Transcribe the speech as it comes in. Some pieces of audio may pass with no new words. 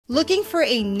Looking for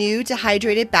a new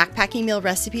dehydrated backpacking meal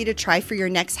recipe to try for your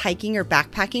next hiking or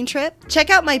backpacking trip? Check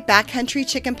out my Backcountry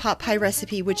Chicken Pot Pie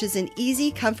recipe, which is an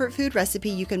easy comfort food recipe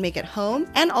you can make at home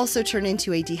and also turn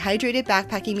into a dehydrated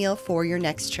backpacking meal for your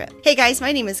next trip. Hey guys,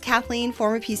 my name is Kathleen,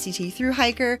 former PCT thru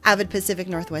hiker, avid Pacific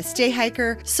Northwest day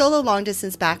hiker, solo long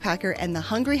distance backpacker, and the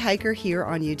hungry hiker here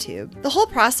on YouTube. The whole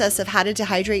process of how to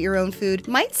dehydrate your own food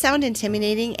might sound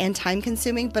intimidating and time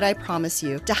consuming, but I promise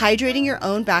you, dehydrating your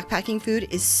own backpacking food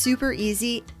is super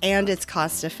easy and it's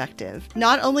cost effective.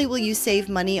 Not only will you save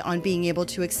money on being able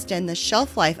to extend the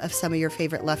shelf life of some of your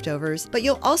favorite leftovers, but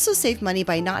you'll also save money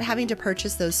by not having to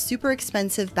purchase those super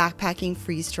expensive backpacking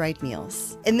freeze-dried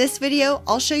meals. In this video,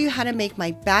 I'll show you how to make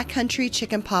my Backcountry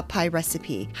Chicken Pot Pie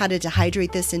recipe, how to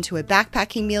dehydrate this into a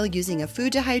backpacking meal using a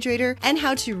food dehydrator, and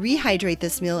how to rehydrate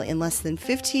this meal in less than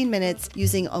 15 minutes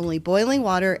using only boiling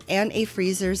water and a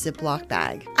freezer Ziplock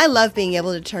bag. I love being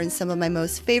able to turn some of my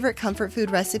most favorite comfort food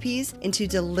recipes into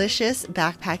delicious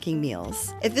backpacking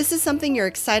meals. If this is something you're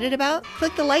excited about,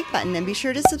 click the like button and be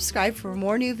sure to subscribe for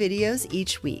more new videos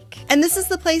each week. And this is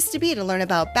the place to be to learn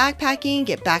about backpacking,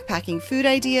 get backpacking food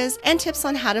ideas, and tips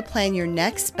on how to plan your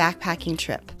next backpacking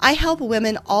trip. I help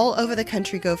women all over the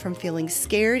country go from feeling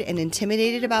scared and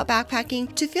intimidated about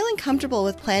backpacking to feeling comfortable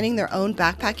with planning their own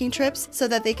backpacking trips so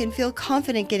that they can feel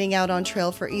confident getting out on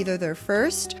trail for either their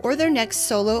first or their next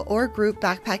solo or group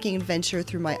backpacking adventure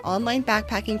through my online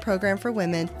backpacking program for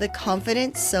women, the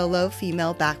Confident Solo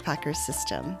Female Backpacker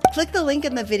System. Click the link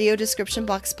in the video description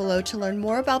box below to learn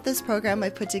more about this program I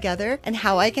put together and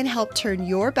how I can help turn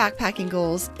your backpacking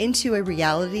goals into a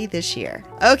reality this year.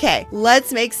 Okay,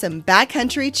 let's make some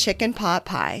backcountry chicken pot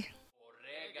pie.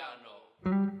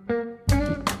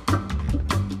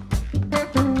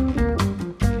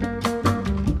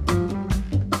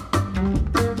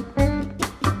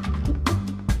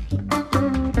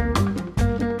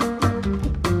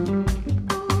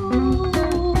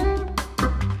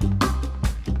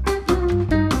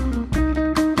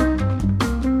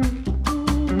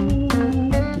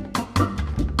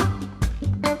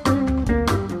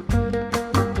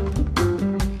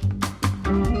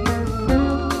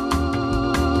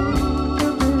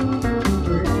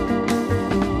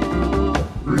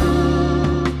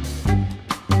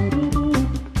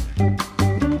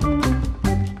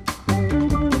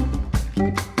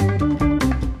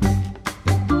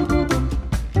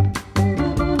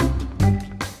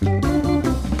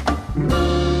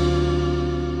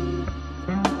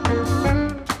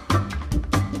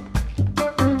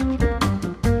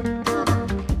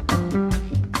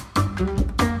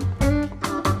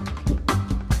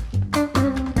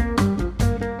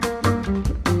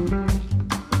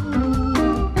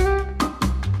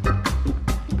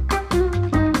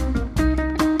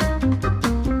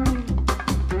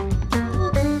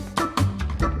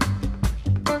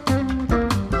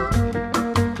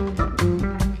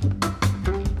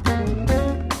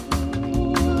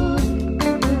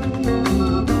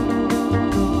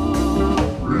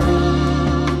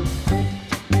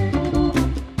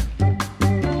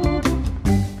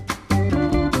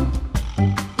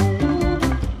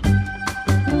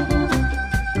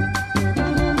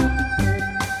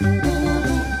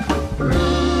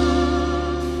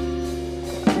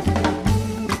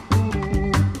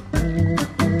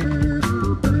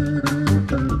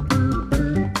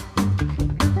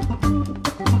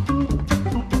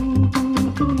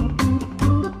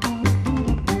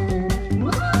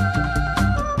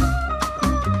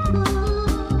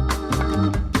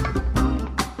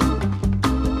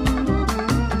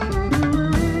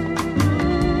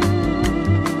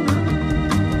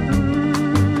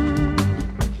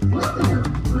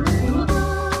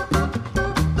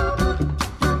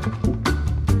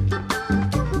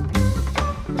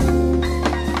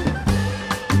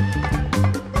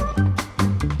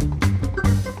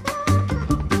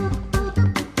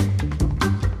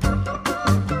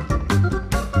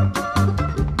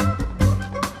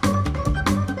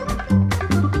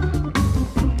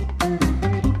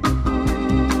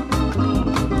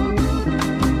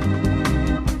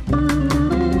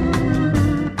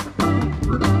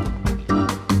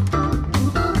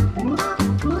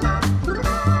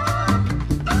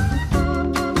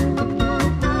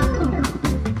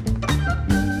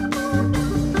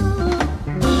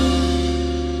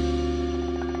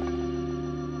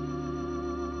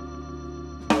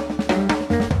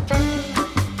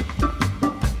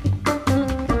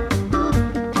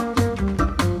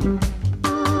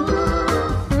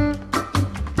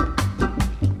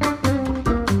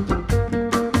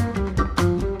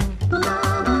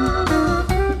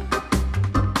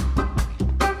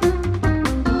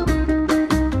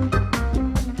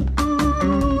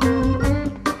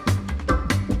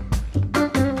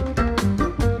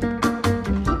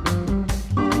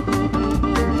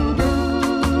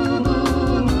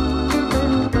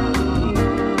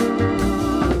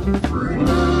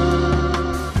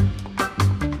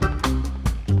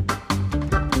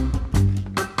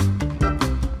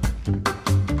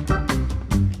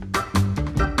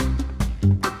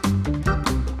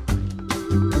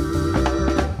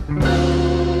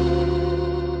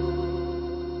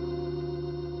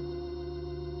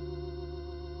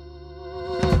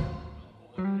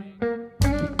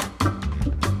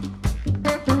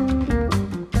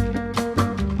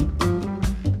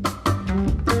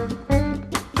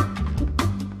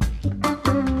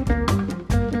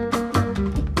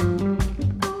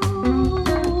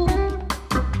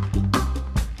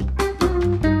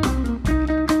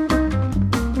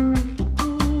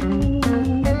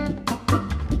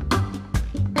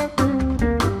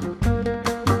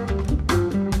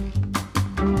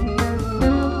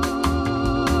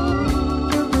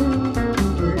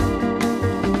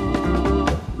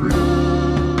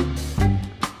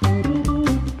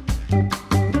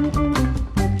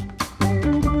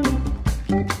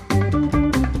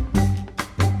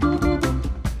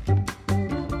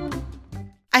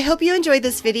 hope you enjoyed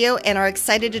this video and are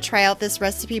excited to try out this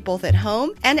recipe both at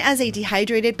home and as a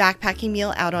dehydrated backpacking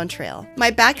meal out on trail. My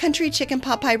Backcountry Chicken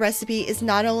Pot Pie recipe is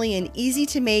not only an easy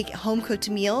to make home-cooked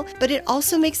meal, but it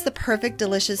also makes the perfect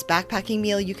delicious backpacking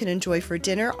meal you can enjoy for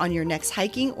dinner on your next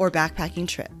hiking or backpacking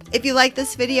trip. If you liked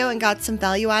this video and got some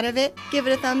value out of it, give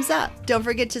it a thumbs up. Don't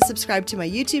forget to subscribe to my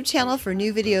YouTube channel for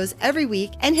new videos every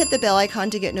week and hit the bell icon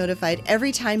to get notified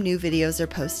every time new videos are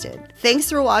posted. Thanks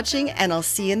for watching, and I'll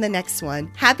see you in the next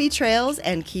one. Happy trails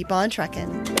and keep on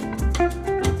trekking.